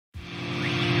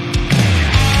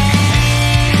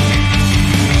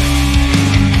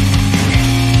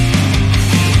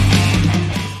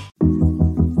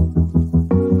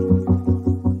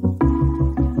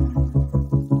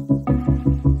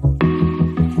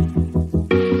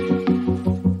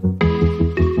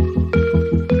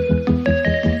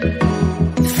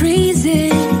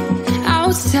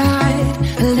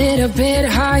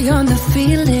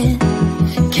feeling,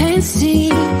 can't seem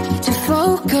to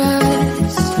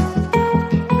focus.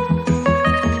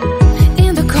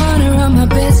 In the corner of my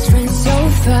best friend's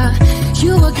sofa,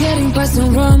 you were getting by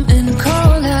some rum and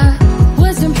cola.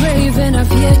 Wasn't brave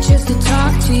enough yet just to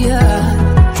talk to you.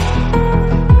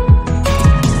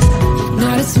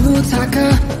 Not a smooth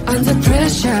talker under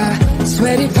pressure.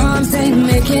 Sweaty palms ain't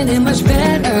making it much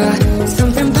better.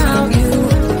 Something about you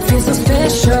feels so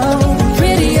special.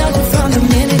 Pretty ugly from the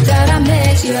minute that I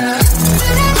met you.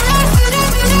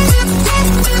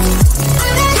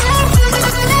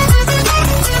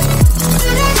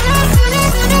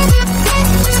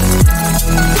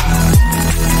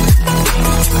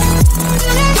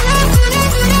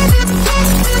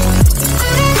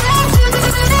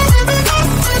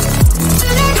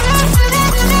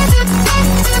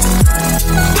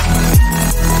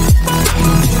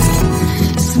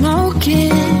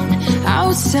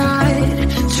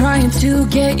 Trying to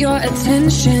get your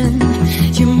attention,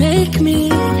 you make me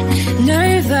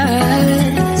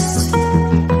nervous.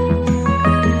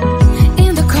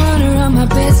 In the corner of my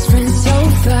best friend's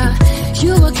sofa,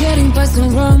 you were getting by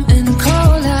some rum and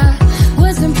cola.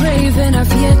 Wasn't brave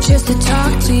enough yet just to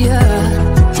talk to you.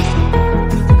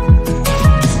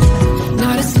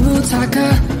 Not a smooth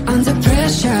talker under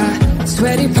pressure.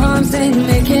 Sweaty palms ain't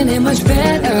making it much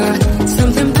better.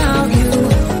 Something about you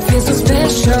feels so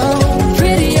special.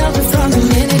 Pretty ugly from the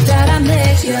minute that I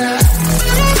met you.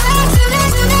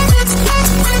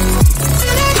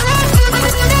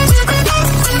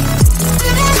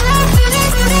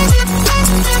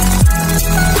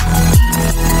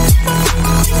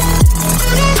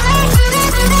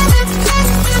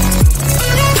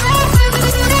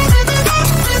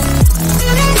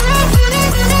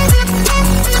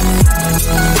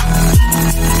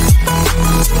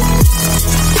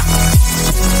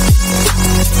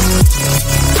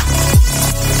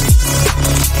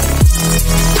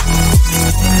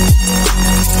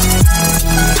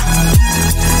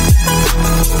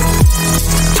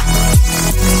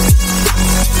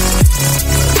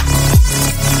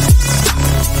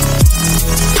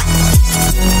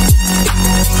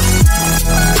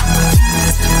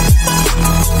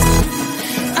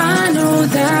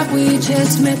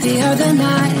 Just met the other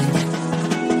night,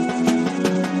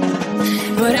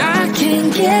 but I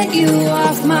can't get you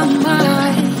off my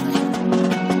mind.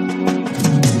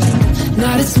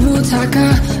 Not a smooth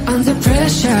talker under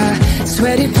pressure.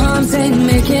 Sweaty palms ain't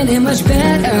making it much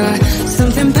better.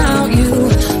 Something about you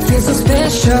feels so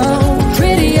special.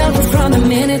 Pretty ugly from the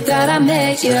minute that I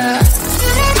met you.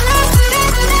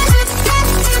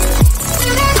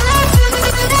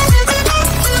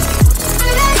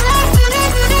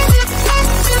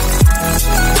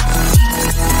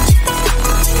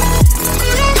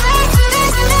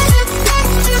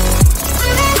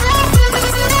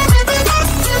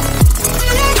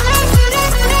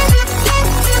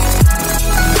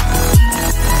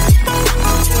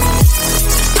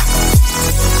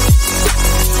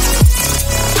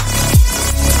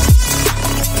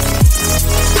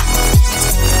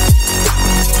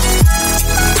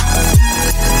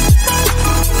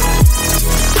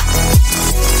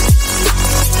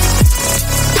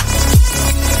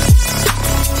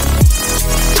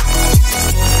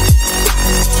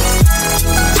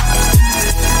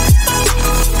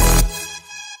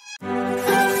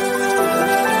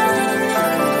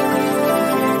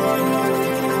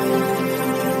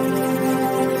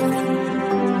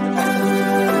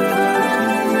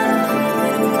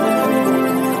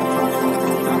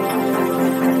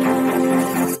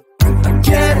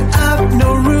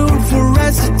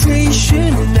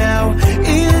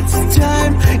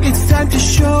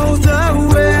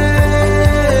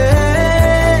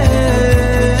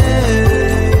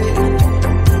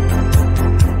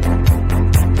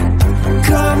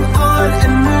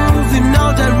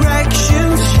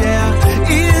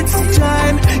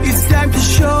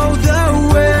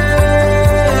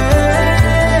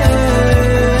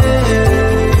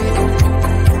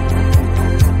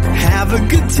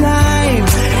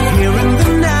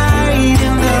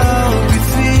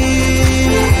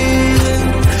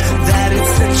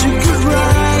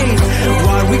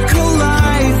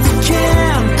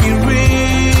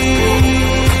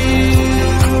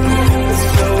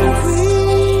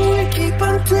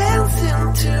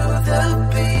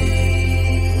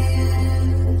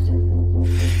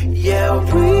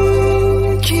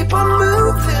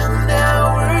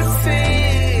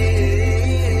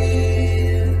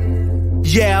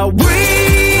 Yeah, we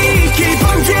keep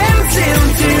on dancing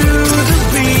to the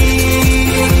beat,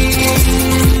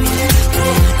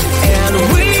 and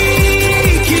we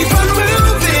keep on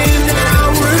moving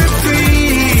our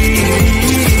feet.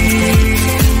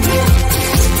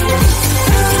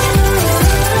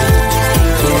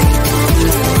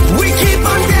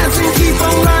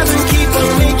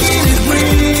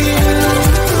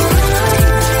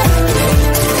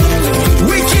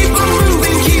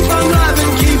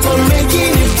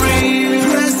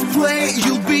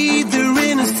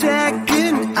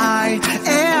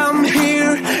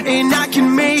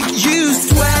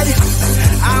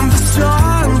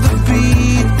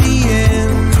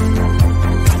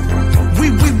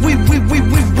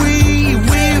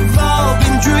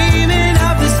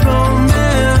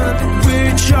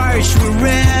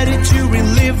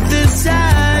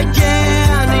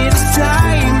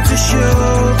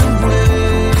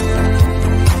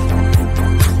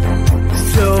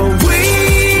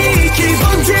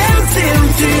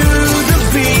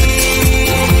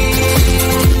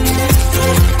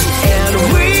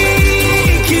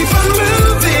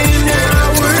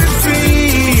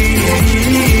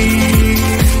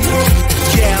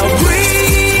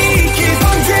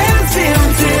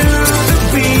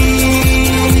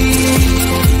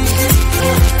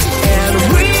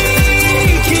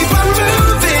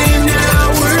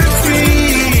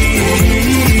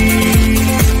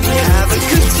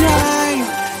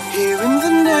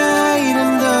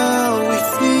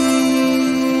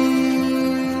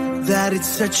 but it's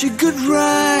such a good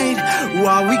ride.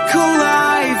 What we call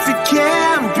life, it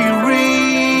can't be real.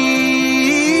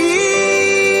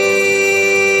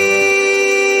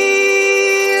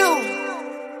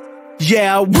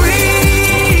 Yeah, we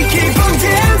keep on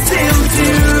dancing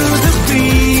to the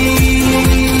beat,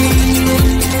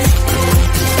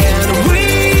 and we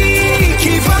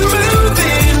keep on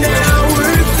moving our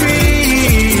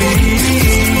feet.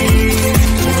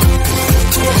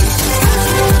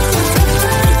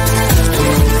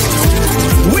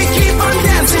 We keep on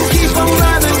dancing, keep on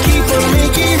loving, keep on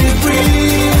making it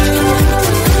real.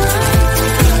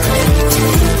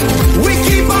 We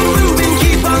keep on moving,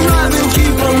 keep on loving,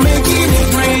 keep on making it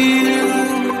real.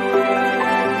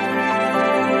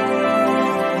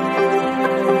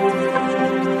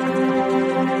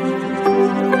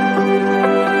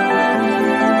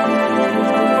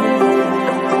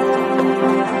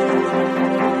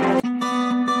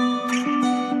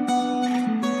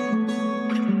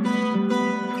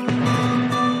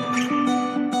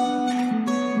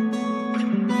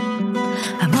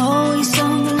 I'm always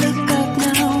on the lookout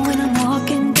now when I'm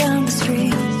walking down the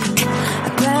street. I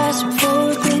grasp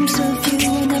for a glimpse of you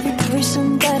in every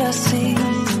person that I see.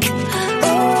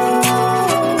 Oh,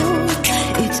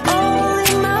 it's all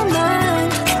in my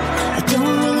mind. I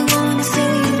don't really wanna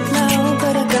say it loud,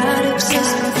 but I got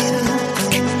obsessed with you.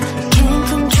 Can't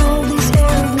control this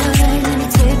air of mine, and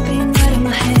it's slipping out of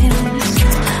my hands.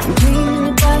 I'm dreaming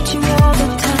about you all the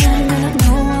time, and I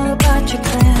know all about your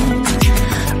plans.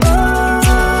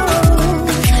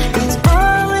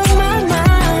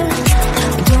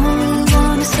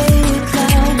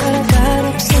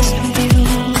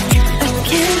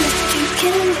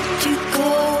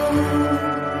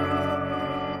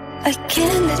 I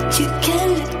can't let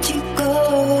you go.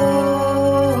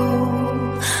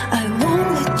 I won't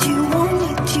let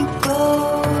you go.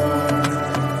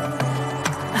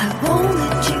 I won't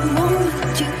let you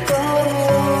go.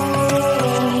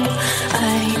 I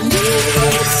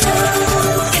need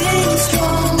something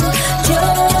strong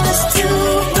just to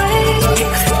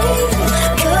break free,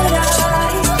 but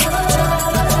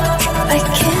I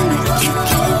can't let you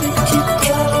go.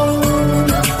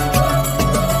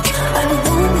 I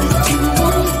won't let you go.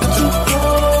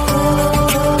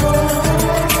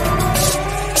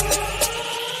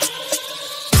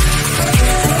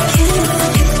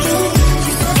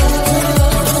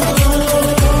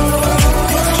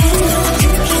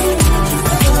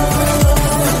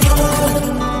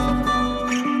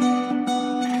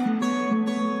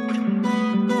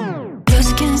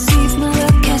 Just can't see if my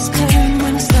luck has turned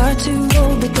when I start to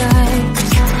roll the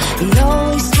dice. It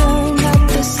always turned out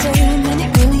the same, and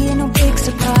it really ain't no big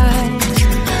surprise.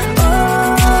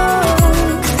 Oh,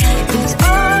 it's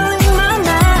all in my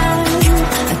mind.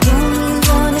 I don't really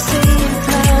wanna say it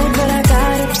loud, but I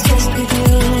got obsessed with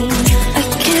you. I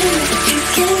can't let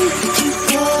you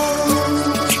go.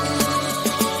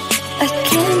 I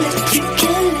can't let you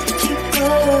go.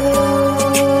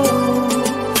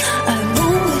 I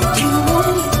won't let you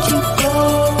go.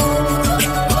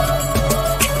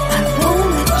 I won't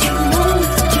let you go.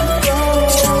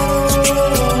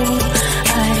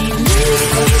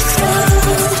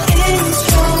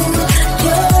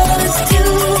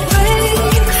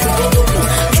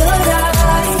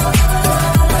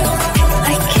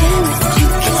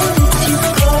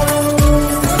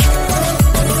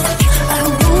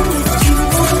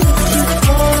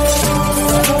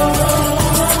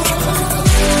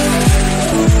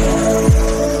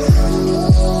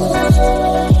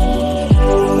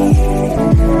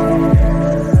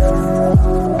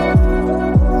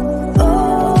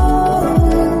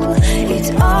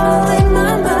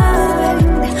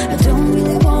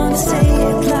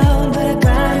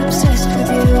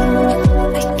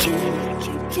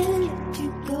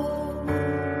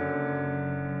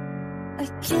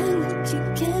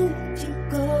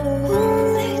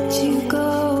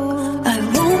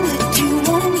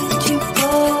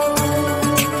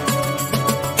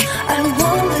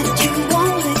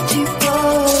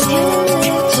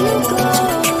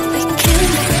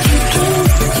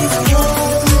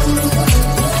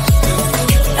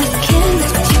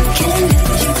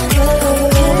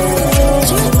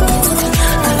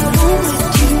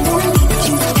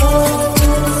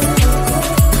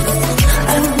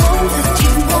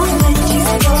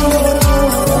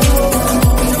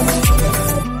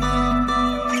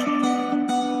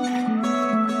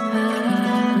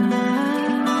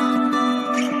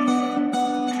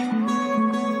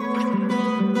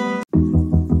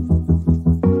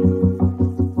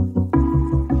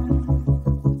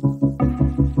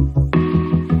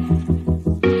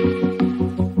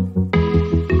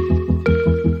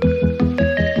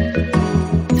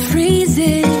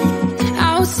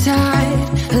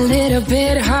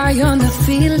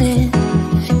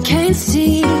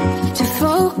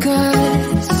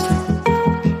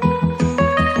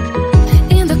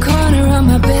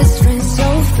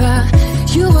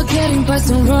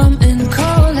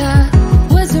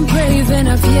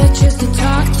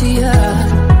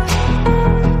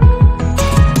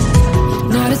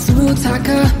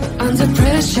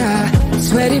 pressure.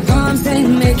 Sweaty palms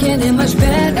ain't making it much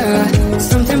better.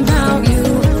 Something about you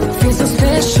feels so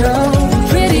special.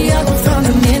 Pretty up from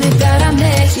the minute that I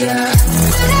met you.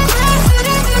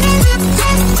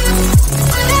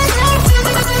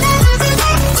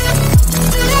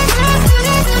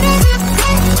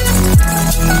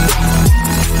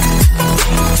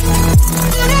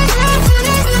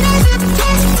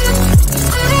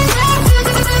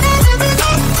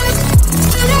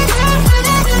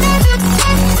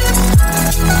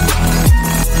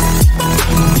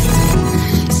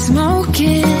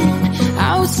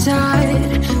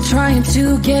 Trying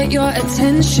to get your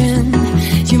attention.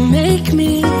 You make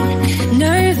me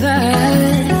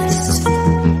nervous.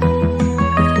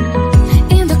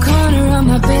 In the corner of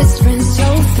my best friend's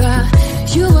sofa,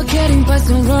 you were getting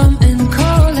buzzed on rum and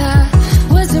cola.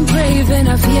 Wasn't brave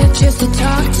enough yet just to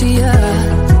talk to you.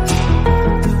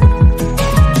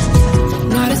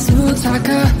 Not a smooth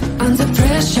talker under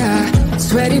pressure.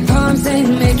 Sweaty palms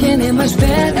ain't making it much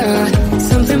better.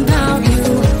 Something about you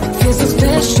feels so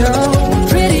special.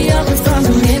 Pretty ugly from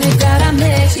the minute that I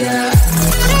met you.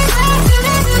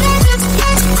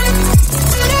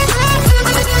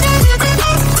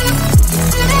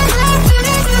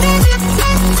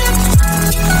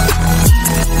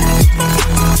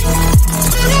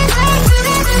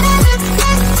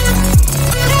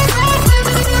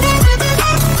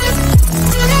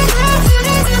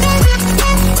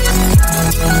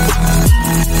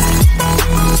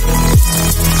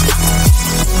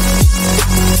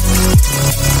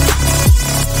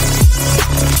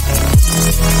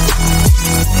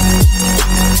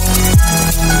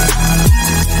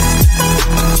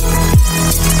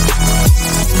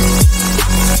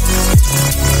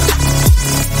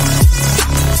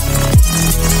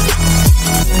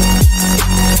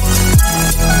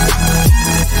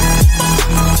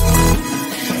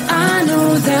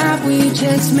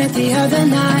 Just met the other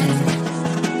night,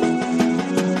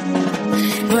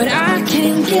 but I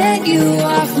can't get you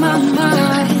off my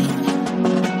mind.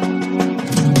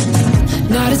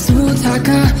 Not a smooth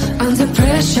talker under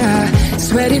pressure.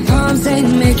 Sweaty palms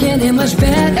ain't making it much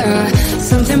better.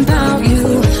 Something about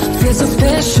you feels so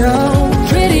special.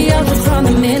 Pretty over from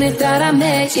the minute that I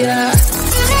met you.